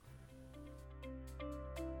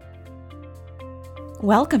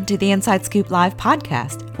Welcome to the Inside Scoop Live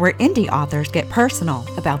podcast, where indie authors get personal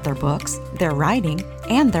about their books, their writing,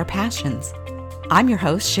 and their passions. I'm your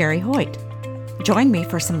host, Sherry Hoyt. Join me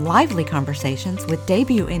for some lively conversations with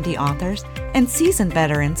debut indie authors and seasoned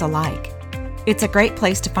veterans alike. It's a great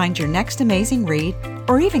place to find your next amazing read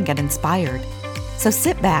or even get inspired. So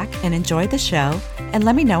sit back and enjoy the show and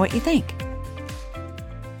let me know what you think.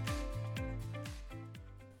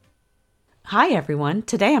 Hi everyone,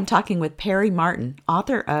 today I'm talking with Perry Martin,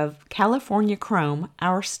 author of California Chrome,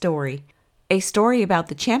 Our Story, a story about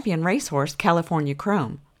the champion racehorse California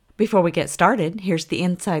Chrome. Before we get started, here's the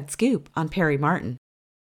inside scoop on Perry Martin.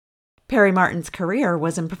 Perry Martin's career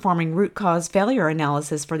was in performing root cause failure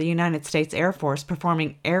analysis for the United States Air Force,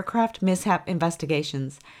 performing aircraft mishap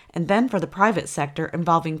investigations, and then for the private sector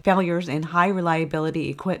involving failures in high reliability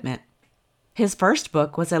equipment. His first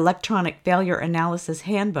book was Electronic Failure Analysis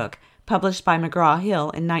Handbook, published by McGraw-Hill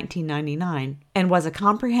in 1999, and was a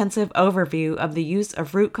comprehensive overview of the use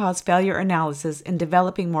of root cause failure analysis in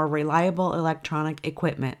developing more reliable electronic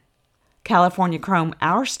equipment. California Chrome,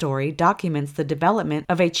 Our Story documents the development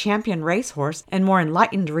of a champion racehorse, and more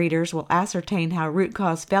enlightened readers will ascertain how root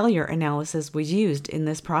cause failure analysis was used in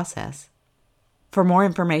this process. For more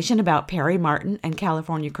information about Perry Martin and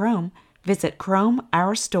California Chrome, visit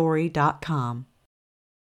ChromeOurStory.com.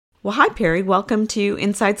 Well, hi, Perry. Welcome to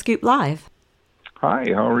Inside Scoop Live.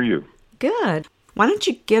 Hi, how are you? Good. Why don't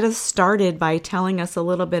you get us started by telling us a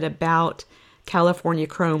little bit about California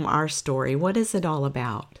Chrome, Our Story? What is it all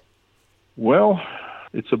about? Well,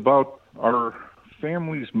 it's about our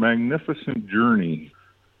family's magnificent journey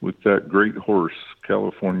with that great horse,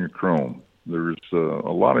 California Chrome. There's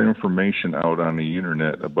a lot of information out on the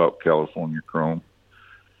internet about California Chrome.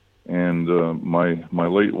 And my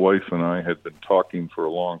late wife and I had been talking for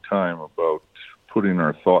a long time about putting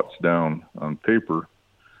our thoughts down on paper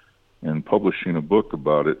and publishing a book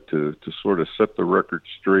about it to sort of set the record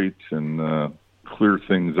straight and clear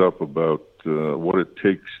things up about what it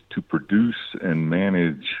takes to produce and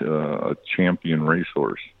manage a champion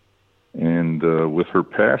racehorse. And with her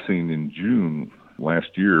passing in June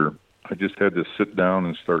last year, I just had to sit down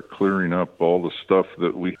and start clearing up all the stuff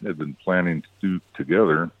that we had been planning to do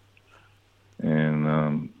together.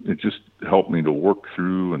 And it just helped me to work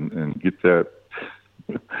through and get that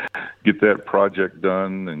project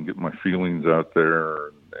done and get my feelings out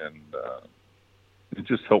there, and it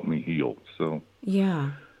just helped me heal. So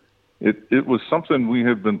yeah, it was something we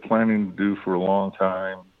had been planning to do for a long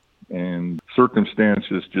time, and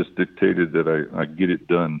circumstances just dictated that I get it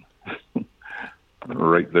done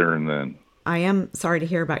right there and then. I am sorry to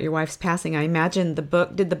hear about your wife's passing. I imagine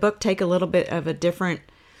did the book take a little bit of a different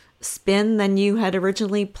spin than you had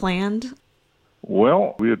originally planned?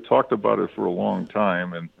 Well, we had talked about it for a long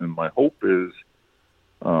time, and my hope is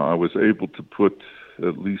I was able to put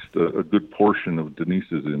at least a good portion of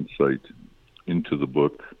Denise's insight into the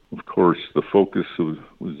book. Of course, the focus was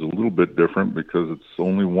a little bit different because it's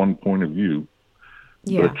only one point of view.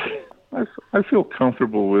 Yeah. But I feel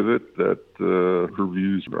comfortable with it, that her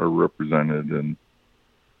views are represented, and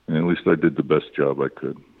at least I did the best job I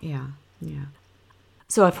could. Yeah.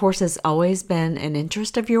 So have horses always been an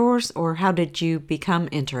interest of yours, or how did you become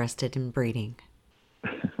interested in breeding?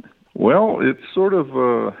 Well, it sort of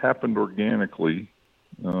happened organically,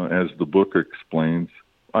 as the book explains.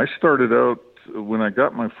 I started out, when I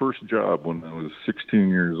got my first job when I was 16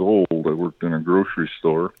 years old, I worked in a grocery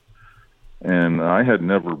store, and I had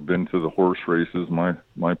never been to the horse races. My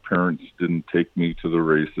parents didn't take me to the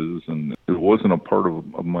races, and it wasn't a part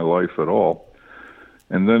of my life at all.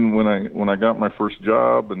 And then when I got my first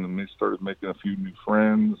job, and then we started making a few new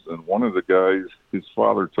friends, and one of the guys, his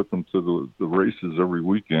father took him to the races every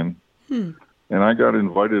weekend, and I got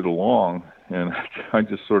invited along, and I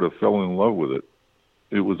just sort of fell in love with it.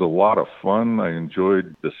 It was a lot of fun. I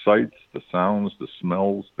enjoyed the sights, the sounds, the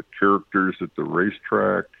smells, the characters at the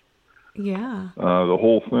racetrack, the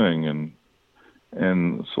whole thing,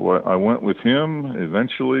 and so I went with him.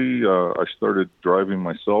 Eventually, I started driving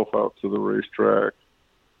myself out to the racetrack.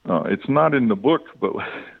 It's not in the book, but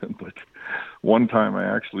one time I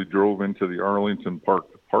actually drove into the Arlington Park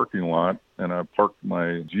parking lot, and I parked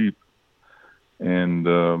my Jeep, and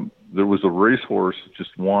there was a racehorse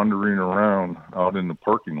just wandering around out in the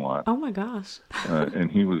parking lot. Oh my gosh! And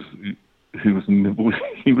he was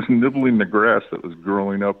nibbling the grass that was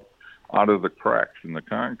growing up out of the cracks in the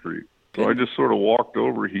concrete. So I just sort of walked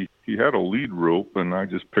over. He had a lead rope, and I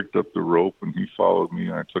just picked up the rope, and he followed me,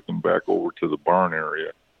 and I took him back over to the barn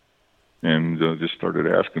area. And just started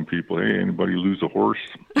asking people, hey, anybody lose a horse?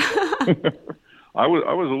 I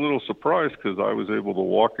was a little surprised because I was able to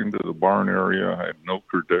walk into the barn area. I had no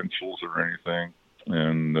credentials or anything.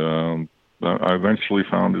 And I eventually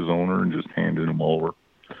found his owner and just handed him over.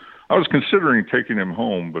 I was considering taking him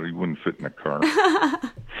home, but he wouldn't fit in the car.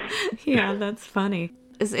 Yeah, that's funny.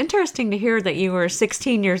 It's interesting to hear that you were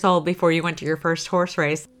 16 years old before you went to your first horse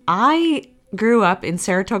race. I grew up in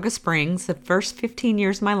Saratoga Springs. The first 15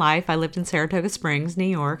 years of my life, I lived in Saratoga Springs, New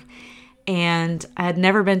York, and I had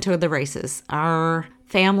never been to the races. Our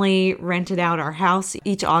family rented out our house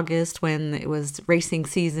each August when it was racing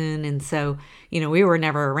season, and so, we were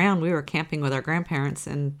never around. We were camping with our grandparents,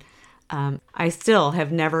 and I still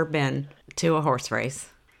have never been to a horse race.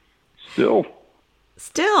 Still.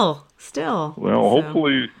 Well, So,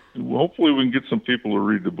 hopefully we can get some people to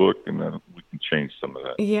read the book, and then we can change some of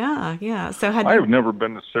that. yeah. So I have never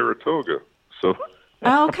been to Saratoga, so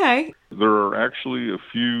Oh, okay. there are actually a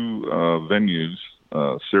few venues,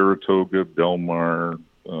 Saratoga, Del Mar,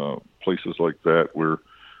 places like that, where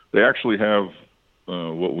they actually have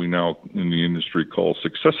what we now in the industry call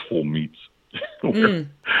successful meets,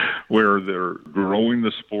 where they're growing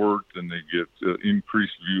the sport and they get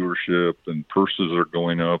increased viewership and purses are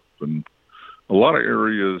going up, and a lot of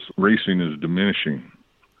areas racing is diminishing.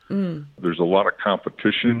 There's a lot of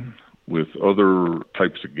competition with other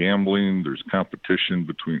types of gambling. There's competition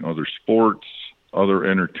between other sports, other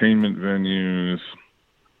entertainment venues.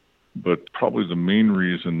 But probably the main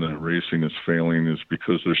reason that racing is failing is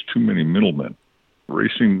because there's too many middlemen.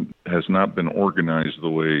 Racing has not been organized the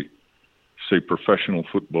way, say, professional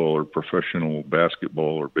football or professional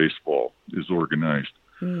basketball or baseball is organized,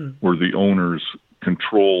 where the owners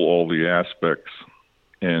control all the aspects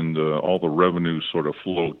and all the revenues sort of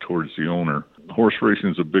flow towards the owner. Horse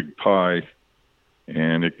racing is a big pie,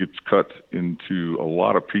 and it gets cut into a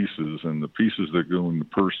lot of pieces, and the pieces that go in the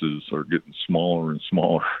purses are getting smaller and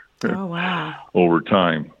smaller Oh, wow. over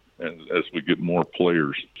time, and as we get more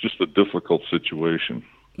players. It's just a difficult situation.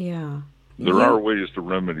 Yeah. There are ways to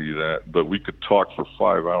remedy that, but we could talk for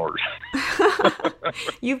 5 hours.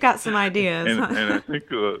 You've got some ideas. And I think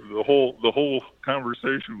the whole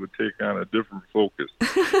conversation would take on a different focus.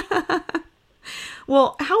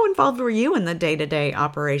 Well, how involved were you in the day-to-day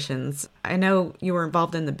operations? I know you were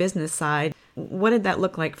involved in the business side. What did that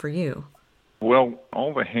look like for you? Well,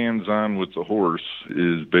 all the hands-on with the horse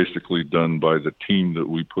is basically done by the team that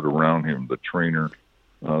we put around him, the trainer.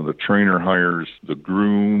 The trainer hires the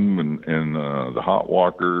groom and the hot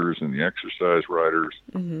walkers and the exercise riders.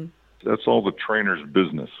 Mm-hmm. That's all the trainer's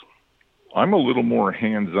business. I'm a little more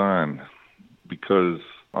hands-on because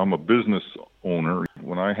I'm a business owner.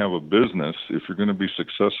 When I have a business, if you're going to be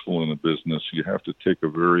successful in a business, you have to take a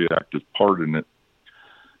very active part in it.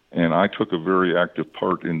 And I took a very active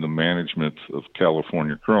part in the management of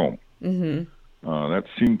California Chrome. Mm-hmm. That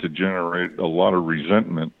seemed to generate a lot of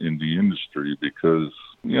resentment in the industry because,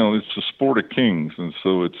 it's a sport of kings. And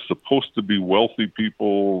so it's supposed to be wealthy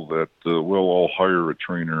people that, I'll hire a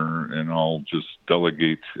trainer and I'll just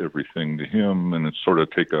delegate everything to him and it's sort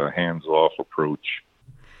of take a hands-off approach.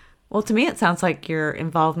 Well, to me, it sounds like your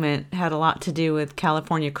involvement had a lot to do with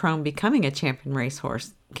California Chrome becoming a champion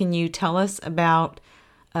racehorse. Can you tell us about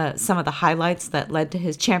some of the highlights that led to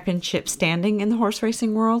his championship standing in the horse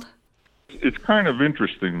racing world? It's kind of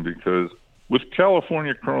interesting because with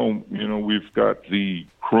California Chrome, we've got the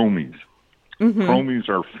Chromies. Mm-hmm. Chromies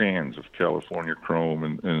are fans of California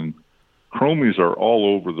Chrome, and Chromies are all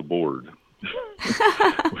over the board.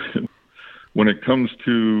 When it comes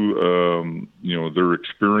to, their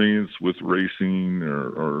experience with racing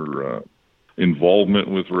or involvement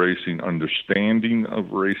with racing, understanding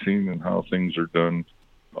of racing and how things are done,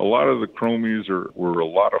 a lot of the Chromies were a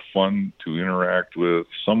lot of fun to interact with.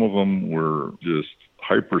 Some of them were just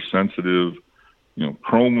hypersensitive.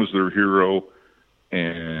 Chrome was their hero,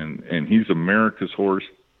 and he's America's horse.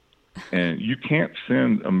 And you can't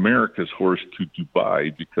send America's horse to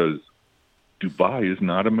Dubai because Dubai is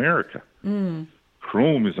not America. Mm.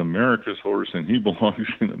 Chrome is America's horse, and he belongs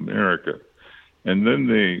in America. And then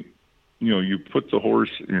you put the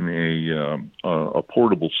horse in a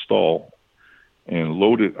portable stall and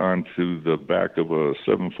load it onto the back of a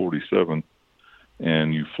 747,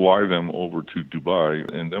 and you fly them over to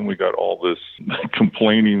Dubai. And then we got all this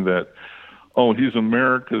complaining that, he's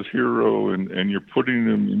America's hero, and you're putting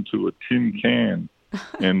him into a tin can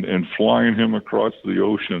and flying him across the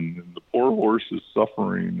ocean, and the poor horse is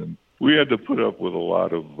suffering. And we had to put up with a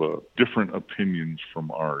lot of different opinions from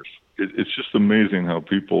ours. It's just amazing how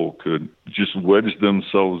people could just wedge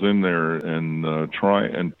themselves in there and try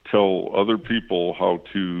and tell other people how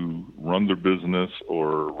to run their business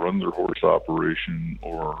or run their horse operation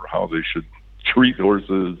or how they should treat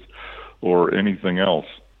horses or anything else.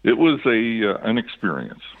 It was an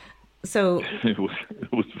experience. So, It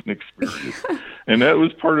was an experience, and that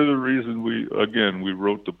was part of the reason we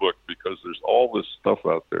wrote the book, because there's all this stuff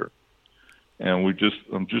out there, and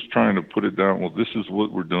I'm just trying to put it down. Well, this is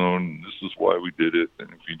what we're doing. This is why we did it, and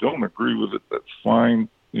if you don't agree with it, that's fine.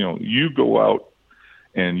 You go out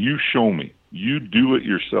and you show me. You do it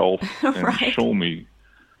yourself and right. show me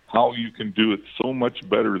how you can do it so much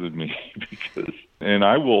better than me, and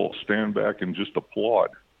I will stand back and just applaud.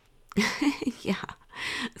 Yeah.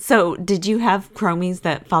 So, did you have Chromies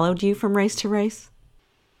that followed you from race to race?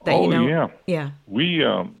 Yeah. Yeah.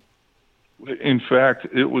 In fact,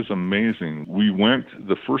 it was amazing.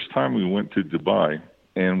 The first time we went to Dubai,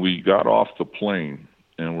 and we got off the plane,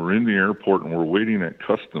 and we're in the airport, and we're waiting at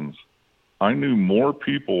customs. I knew more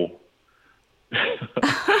people.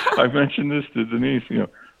 I mentioned this to Denise.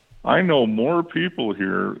 I know more people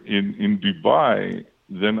here in Dubai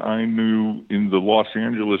than I knew in the Los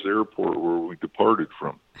Angeles airport where we departed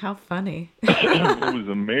from. How funny. It was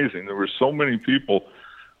amazing. There were so many people.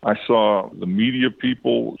 I saw the media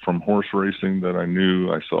people from horse racing that I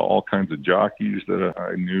knew. I saw all kinds of jockeys that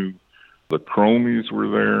I knew. The Chromies were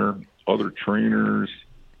there, other trainers,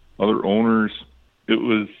 other owners. It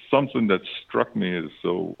was something that struck me as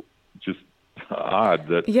so just odd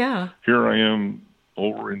that here I am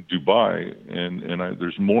over in Dubai, and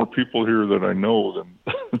there's more people here that I know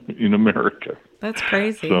than in America. That's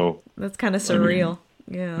crazy. So that's kind of surreal.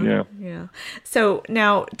 Yeah. So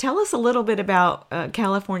now tell us a little bit about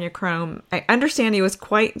California Chrome. I understand he was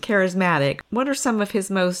quite charismatic. What are some of his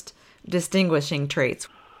most distinguishing traits?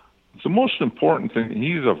 The most important thing,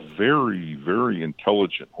 he's a very, very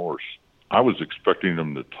intelligent horse. I was expecting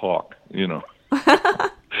him to talk,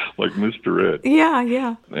 like Mr. Ed.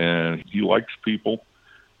 Yeah. And he likes people.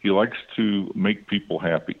 He likes to make people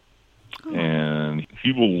happy. Oh. And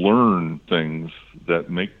he will learn things that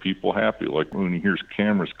make people happy. Like when he hears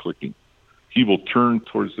cameras clicking, he will turn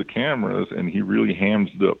towards the cameras and he really hams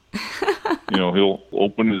it up. He'll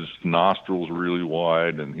open his nostrils really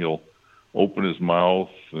wide, and he'll open his mouth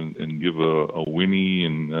and give a whinny.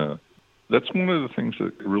 And that's one of the things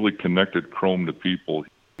that really connected Chrome to people.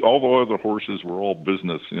 All the other horses were all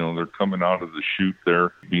business. They're coming out of the chute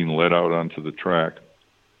there, being led out onto the track.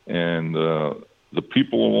 And the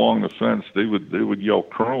people along the fence, they would yell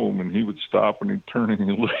Chrome, and he would stop and he'd turn and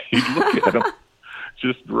he'd look at him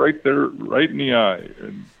just right there, right in the eye.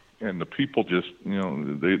 And the people just,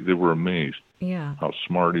 they were amazed. Yeah. How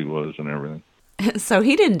smart he was and everything. So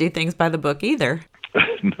he didn't do things by the book either.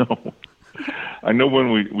 No. I know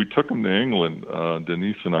when we took him to England,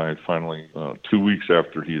 Denise and I finally, 2 weeks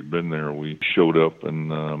after he had been there, we showed up,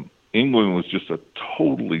 and England was just a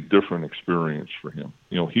totally different experience for him.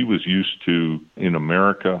 He was used to in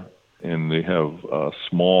America, and they have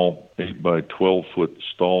small 8 by 12 foot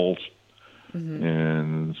stalls,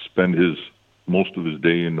 and spend most of his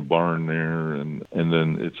day in the barn there, and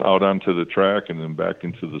then it's out onto the track and then back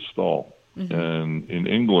into the stall. Mm-hmm. And in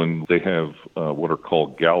England, they have what are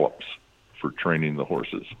called gallops for training the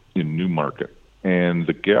horses in Newmarket. And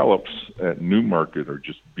the gallops at Newmarket are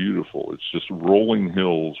just beautiful. It's just rolling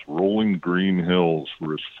hills, rolling green hills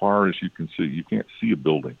for as far as you can see. You can't see a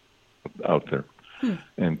building out there.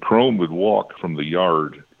 And Chrome would walk from the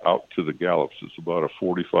yard out to the gallops. It's about a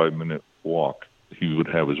 45-minute walk. He would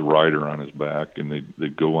have his rider on his back, and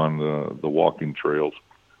they'd go on the walking trails.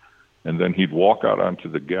 And then he'd walk out onto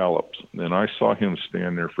the gallops. And I saw him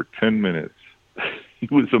stand there for 10 minutes. He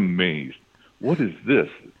was amazed. What is this?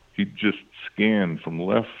 He'd just scan from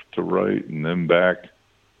left to right and then back,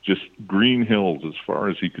 just green hills as far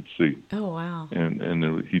as he could see. Oh, wow.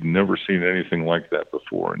 And he'd never seen anything like that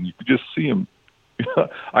before. And you could just see him.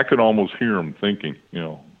 I could almost hear him thinking,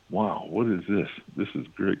 wow, what is this? This is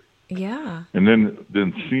great. Yeah. And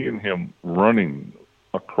then seeing him running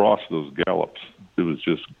across those gallops, it was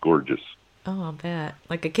just gorgeous. Oh, I'll bet.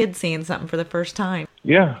 Like a kid seeing something for the first time.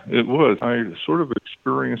 Yeah, it was. I sort of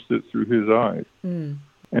experienced it through his eyes. Mm.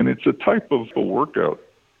 And it's a type of a workout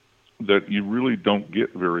that you really don't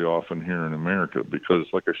get very often here in America because,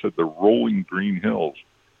 like I said, they're rolling green hills,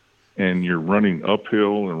 and you're running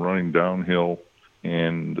uphill and running downhill,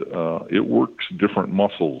 and it works different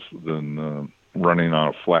muscles than running on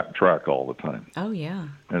a flat track all the time. Oh, yeah.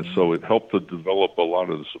 And so it helped to develop a lot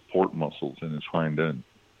of the support muscles in his hind end.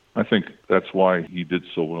 I think that's why he did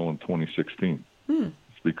so well in 2016. It's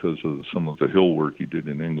because of some of the hill work he did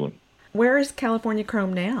in England. Where is California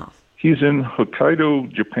Chrome now? He's in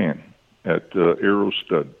Hokkaido, Japan, at Aero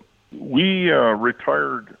Stud. We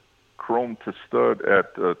retired Chrome to stud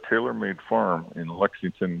at TaylorMade Farm in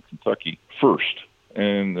Lexington, Kentucky first.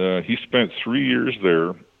 And he spent 3 years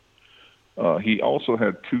there. He also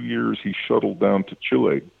had 2 years he shuttled down to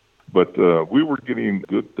Chile. But we were getting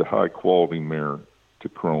good to high quality mare to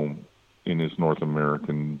Chrome in his North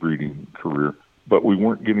American breeding career, but we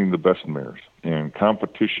weren't getting the best mares, and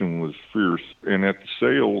competition was fierce. And at the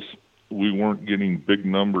sales, we weren't getting big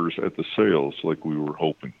numbers at the sales like we were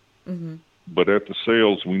hoping. Mm-hmm. But at the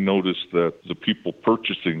sales, we noticed that the people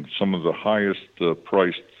purchasing some of the highest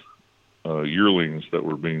priced yearlings that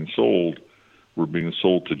were being sold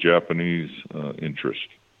to Japanese interest.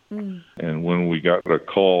 Mm. And when we got a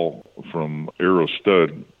call from Aero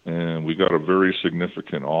Stud, and we got a very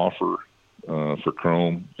significant offer for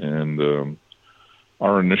Chrome, and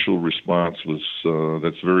our initial response was,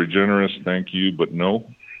 that's very generous, thank you, but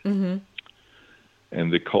no. Mm-hmm.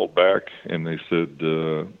 And they called back and they said,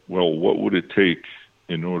 well, what would it take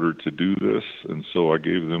in order to do this? And so I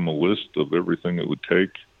gave them a list of everything it would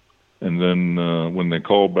take. And then when they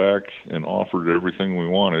called back and offered everything we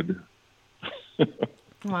wanted,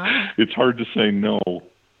 wow, it's hard to say no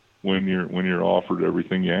when you're offered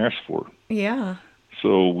everything you asked for. Yeah.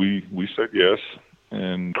 So we said yes,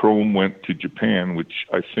 and Chrome went to Japan, which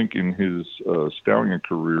I think in his stallion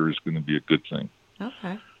career is going to be a good thing.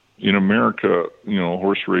 Okay. In America,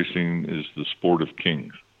 horse racing is the sport of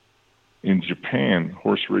kings. In Japan,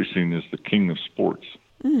 horse racing is the king of sports.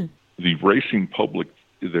 Mm. The racing public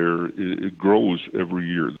there, it grows every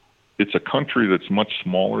year. It's a country that's much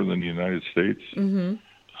smaller than the United States. Mm-hmm.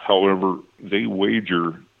 However, they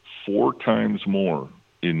wager 4 times more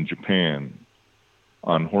in Japan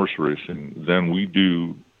on horse racing than we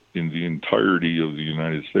do in the entirety of the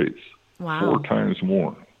United States. Wow. 4 times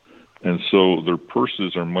more. And so their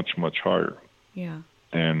purses are much, much higher. Yeah.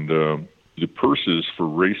 And the purses for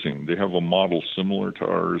racing, they have a model similar to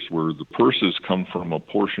ours where the purses come from a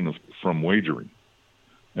portion from wagering.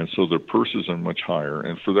 And so their purses are much higher.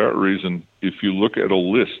 And for that reason, if you look at a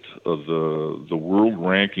list of the world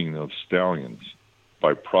ranking of stallions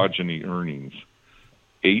by progeny earnings,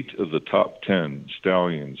 8 of the top 10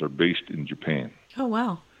 stallions are based in Japan. Oh,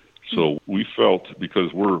 wow. So we felt,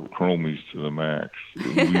 because we're chromies to the max,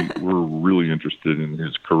 we're really interested in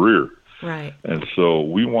his career. Right. And so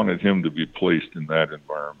we wanted him to be placed in that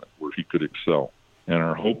environment where he could excel. And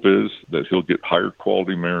our hope is that he'll get higher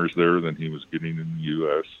quality mares there than he was getting in the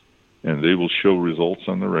U.S., and they will show results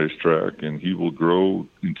on the racetrack, and he will grow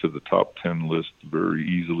into the top 10 list very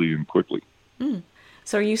easily and quickly. Mm.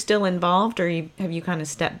 So are you still involved, or have you kind of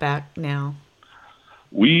stepped back now?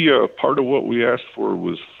 We part of what we asked for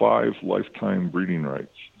was 5 lifetime breeding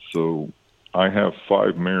rights. So I have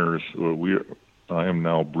 5 mares. I am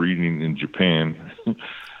now breeding in Japan,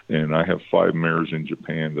 and I have 5 mares in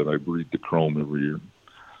Japan that I breed to Chrome every year.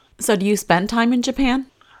 So do you spend time in Japan?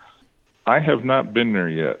 I have not been there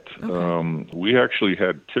yet. Okay. We actually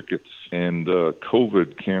had tickets, and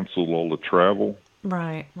COVID canceled all the travel.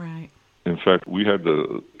 Right, right. In fact, we had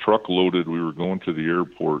the truck loaded. We were going to the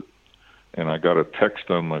airport, and I got a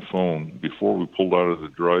text on my phone before we pulled out of the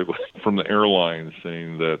driveway from the airline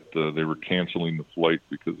saying that they were canceling the flight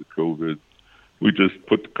because of COVID. We just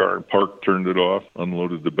put the car in park, turned it off,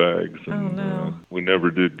 unloaded the bags, and we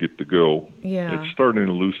never did get to go. Yeah. It's starting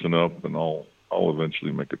to loosen up, and I'll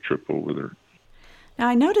eventually make a trip over there. Now,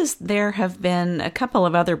 I noticed there have been a couple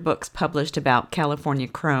of other books published about California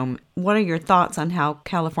Chrome. What are your thoughts on how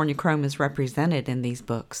California Chrome is represented in these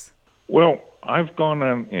books? Well, I've gone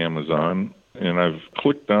on Amazon, and I've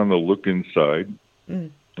clicked on the look inside,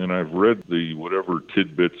 and I've read the whatever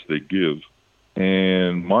tidbits they give.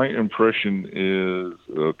 And my impression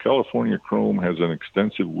is California Chrome has an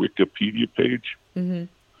extensive Wikipedia page. Mm-hmm.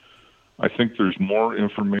 I think there's more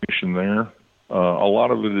information there. A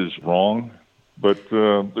lot of it is wrong, but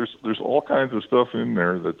there's all kinds of stuff in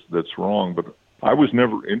there that's wrong. But I was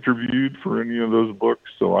never interviewed for any of those books,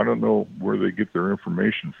 so I don't know where they get their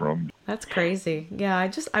information from. That's crazy. Yeah,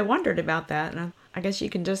 I wondered about that, and I guess you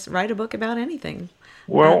can just write a book about anything.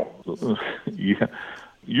 Well, yeah.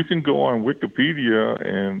 You can go on Wikipedia,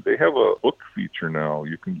 and they have a book feature now.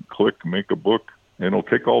 You can click Make a Book, and it'll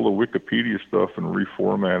take all the Wikipedia stuff and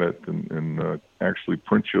reformat it and actually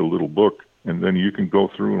print you a little book. And then you can go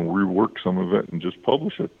through and rework some of it and just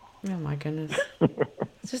publish it. Oh, my goodness. It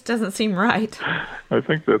just doesn't seem right. I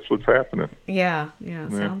think that's what's happening. Yeah,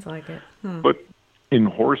 it sounds like it. But in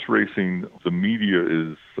horse racing, the media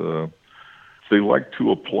is, they like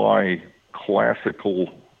to apply classical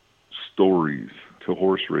stories to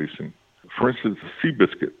horse racing. For instance,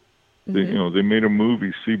 Seabiscuit. Mm-hmm. They made a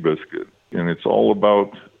movie, Seabiscuit, and it's all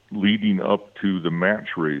about leading up to the match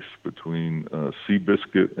race between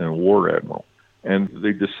Seabiscuit and War Admiral. And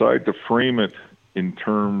they decide to frame it in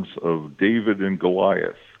terms of David and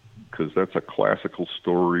Goliath, because that's a classical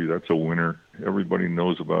story. That's a winner. Everybody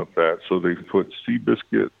knows about that. So they put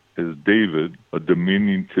Seabiscuit as David, a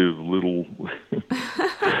diminutive little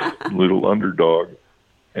little underdog,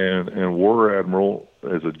 and War Admiral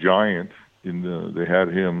as a giant. They had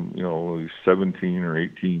him, 17 or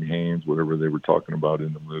 18 hands, whatever they were talking about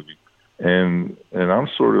in the movie, and I'm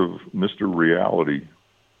sort of Mr. Reality,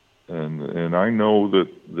 and I know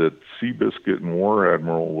that Seabiscuit and War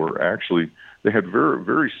Admiral were actually, they had very,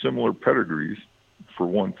 very similar pedigrees, for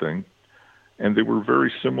one thing, and they were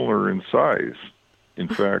very similar in size. In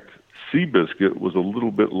fact, Seabiscuit was a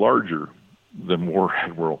little bit larger than War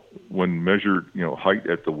Admiral when measured, height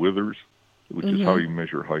at the withers, which is how you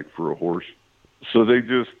measure height for a horse. So they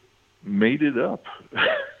just made it up.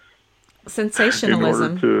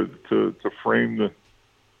 Sensationalism. In order to frame the,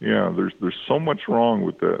 there's so much wrong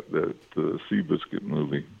with that Seabiscuit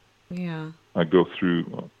movie. Yeah. I go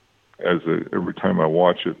through, every time I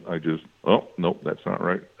watch it, I just, oh, nope, that's not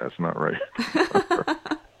right. That's not right.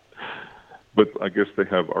 But I guess they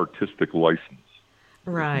have artistic license.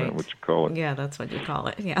 Right. Isn't that what you call it? Yeah, that's what you call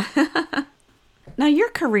it. Yeah. Now, your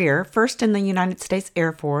career, first in the United States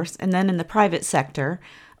Air Force and then in the private sector,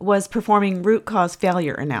 was performing root cause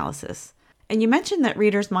failure analysis. And you mentioned that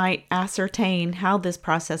readers might ascertain how this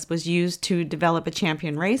process was used to develop a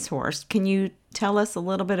champion racehorse. Can you tell us a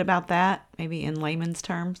little bit about that, maybe in layman's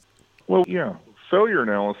terms? Well, yeah. Failure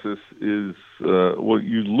analysis is,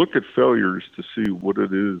 you look at failures to see what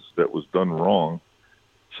it is that was done wrong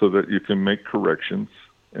so that you can make corrections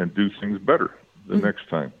and do things better the next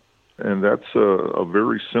time. And that's a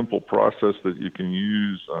very simple process that you can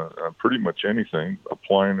use on pretty much anything,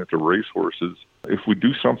 applying it to racehorses. If we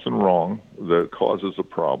do something wrong that causes a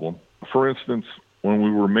problem, for instance, when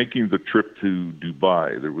we were making the trip to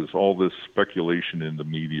Dubai, there was all this speculation in the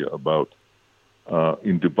media about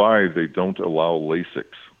in Dubai, they don't allow Lasix,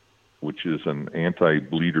 which is an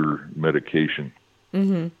anti-bleeder medication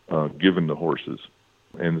given to horses.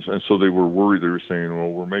 And so they were worried. They were saying,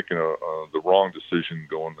 well, we're making the wrong decision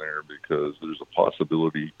going there because there's a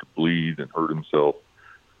possibility he could bleed and hurt himself.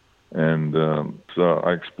 And so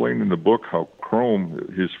I explained in the book how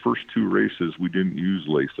Chrome, his first 2 races, we didn't use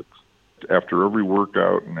Lasix. After every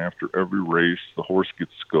workout and after every race, the horse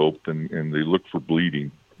gets scoped and they look for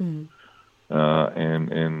bleeding.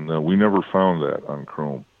 And we never found that on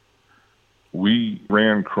Chrome. We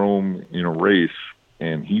ran Chrome in a race,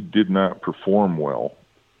 and he did not perform well.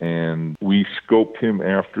 And we scoped him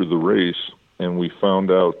after the race, and we found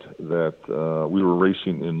out that we were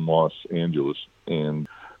racing in Los Angeles, and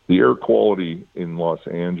the air quality in Los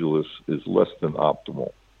Angeles is less than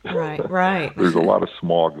optimal. Right. There's a lot of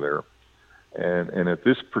smog there. And at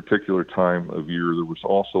this particular time of year, there was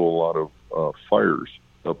also a lot of fires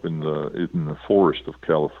up in the forest of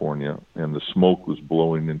California, and the smoke was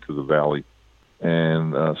blowing into the valley.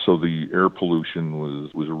 And so the air pollution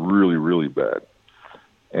was really, really bad.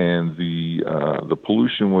 And the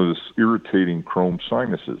pollution was irritating Chrome's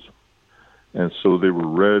sinuses. And so they were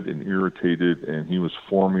red and irritated, and he was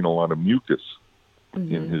forming a lot of mucus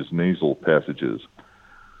in his nasal passages.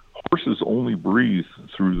 Horses only breathe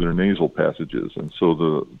through their nasal passages, and so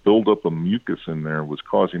the buildup of mucus in there was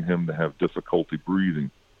causing him to have difficulty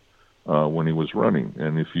breathing when he was running.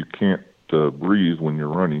 And if you can't breathe when you're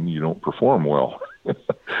running, you don't perform well.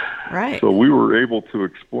 Right. So we were able to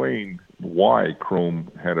explain why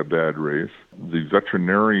Chrome had a bad race. The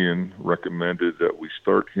veterinarian recommended that we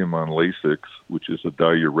start him on Lasix, which is a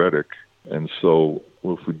diuretic. And so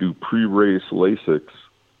if we do pre-race Lasix,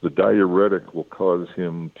 the diuretic will cause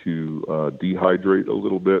him to dehydrate a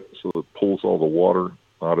little bit, so it pulls all the water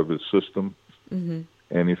out of his system. And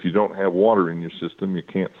if you don't have water in your system, you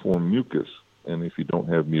can't form mucus. And if you don't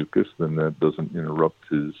have mucus, then that doesn't interrupt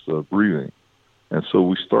his breathing. And so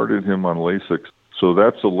we started him on Lasix. So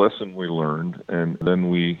that's a lesson we learned, and then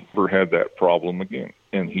we never had that problem again,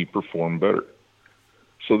 and he performed better.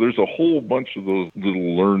 So there's a whole bunch of those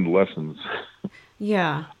little learned lessons.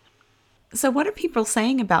 Yeah. So what are people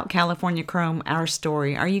saying about California Chrome, our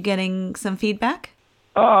story? Are you getting some feedback?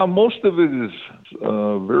 Most of it is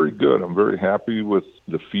very good. I'm very happy with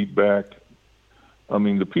the feedback. I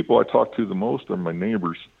mean, the people I talk to the most are my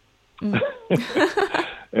neighbors.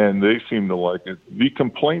 And they seem to like it. The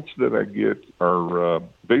complaints that I get are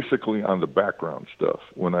basically on the background stuff.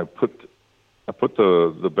 When I put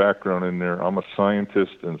the background in there, I'm a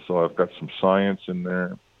scientist, and so I've got some science in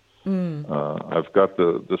there. I've got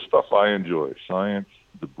the stuff I enjoy, science,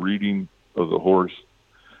 the breeding of the horse,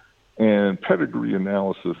 and pedigree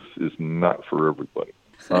analysis is not for everybody.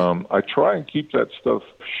 I try and keep that stuff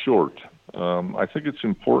short. I think it's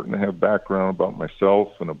important to have background about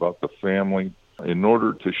myself and about the family in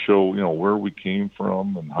order to show, where we came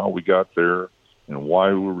from and how we got there and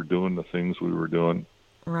why we were doing the things we were doing.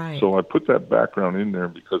 Right. So I put that background in there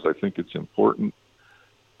because I think it's important.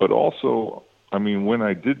 But also, I mean, when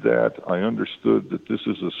I did that, I understood that this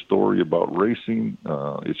is a story about racing.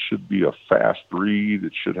 It should be a fast read.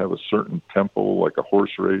 It should have a certain tempo, like a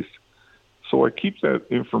horse race. So I keep that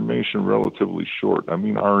information relatively short. I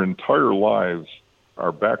mean, our entire lives,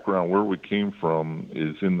 our background, where we came from,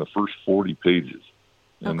 is in the first 40 pages.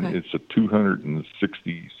 And Okay. it's a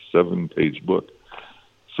 267-page book.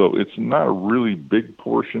 So it's not a really big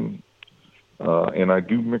portion. And I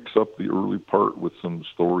do mix up the early part with some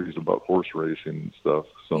stories about horse racing and stuff.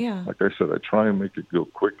 So, Yeah. like I said, I try and make it go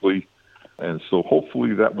quickly. And so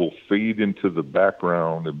hopefully that will fade into the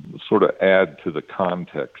background and sort of add to the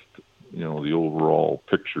context, the overall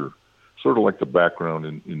picture. Sort of like the background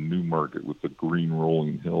in Newmarket with the green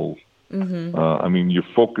rolling hills. Mm-hmm. I mean, you're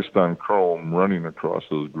focused on Chrome running across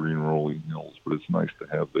those green rolling hills, but it's nice to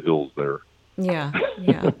have the hills there. Yeah.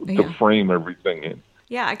 Yeah. To frame everything in.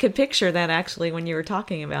 Yeah, I could picture that actually when you were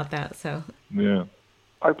talking about that. So Yeah.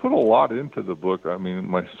 I put a lot into the book. I mean,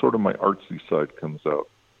 my artsy side comes out.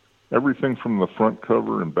 Everything from the front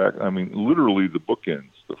cover and back. I mean, literally the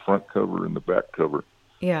bookends, the front cover and the back cover.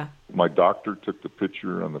 yeah. My doctor took the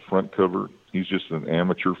picture on the front cover. He's just an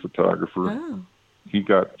amateur photographer. Oh. He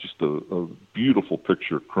got just a beautiful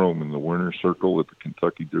picture of Chrome in the winner's circle at the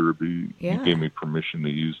Kentucky Derby. Yeah. He gave me permission to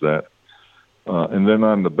use that. And then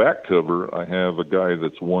on the back cover, I have a guy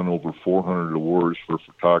that's won over 400 awards for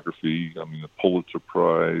photography. I mean, the Pulitzer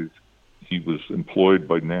Prize. He was employed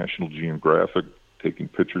by National Geographic, taking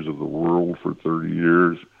pictures of the world for 30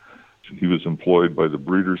 years. He was employed by the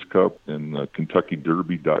Breeders' Cup and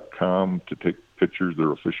KentuckyDerby.com to take pictures,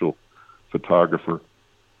 their official photographer.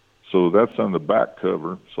 So that's on the back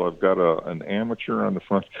cover. So I've got an amateur on the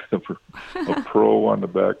front cover, a pro on the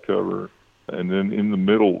back cover, and then in the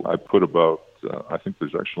middle I put about, I think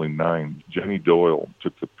there's actually 9. Jenny Doyle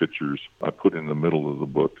took the pictures I put in the middle of the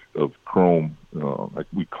book of Chrome.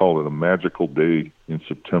 We call it a magical day in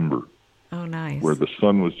September. Oh, nice. Where the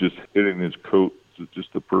sun was just hitting his coat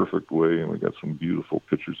just the perfect way, and we got some beautiful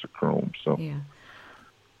pictures of Chrome. So yeah.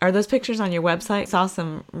 Are those pictures on your website? I saw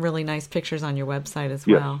some really nice pictures on your website as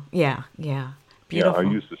well. Yeah, yeah. Beautiful. Yeah,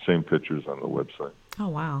 I use the same pictures on the website. Oh,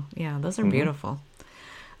 wow. Yeah, those are beautiful.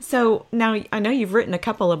 So now I know you've written a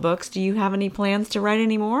couple of books. Do you have any plans to write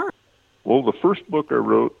any more? Well, the first book I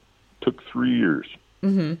wrote took 3 years.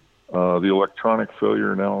 Mm-hmm. The Electronic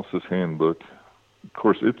Failure Analysis Handbook. Of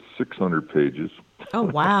course, it's 600 pages. Oh,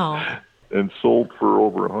 wow. And sold for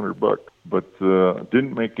over $100, but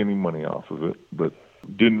didn't make any money off of it, but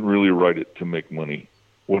didn't really write it to make money.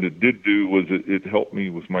 What it did do was it helped me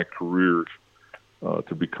with my career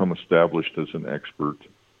to become established as an expert.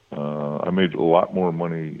 I made a lot more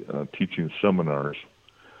money teaching seminars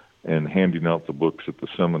and handing out the books at the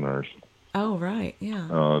seminars. Oh, right,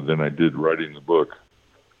 yeah. Than I did writing the book.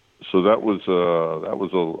 So that was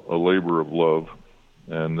a labor of love.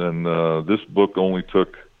 And then this book only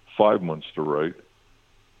took 5 months to write,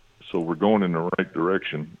 so we're going in the right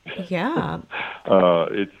direction. Yeah.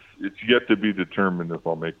 It's yet to be determined if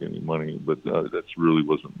I'll make any money, but that's really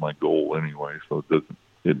wasn't my goal anyway, so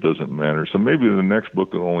it doesn't matter. So maybe the next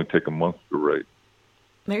book will only take a month to write.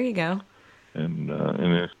 There you go. And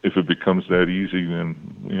if it becomes that easy, then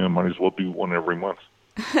might as well do one every month.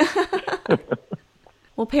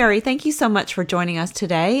 Well, Perry, thank you so much for joining us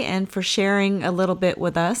today and for sharing a little bit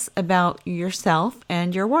with us about yourself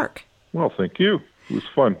and your work. Well, thank you. It was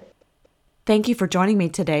fun. Thank you for joining me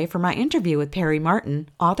today for my interview with Perry Martin,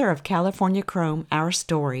 author of California Chrome, Our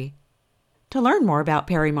Story. To learn more about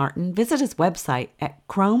Perry Martin, visit his website at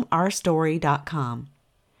ChromeOurStory.com.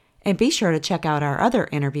 And be sure to check out our other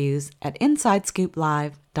interviews at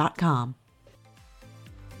InsideScoopLive.com.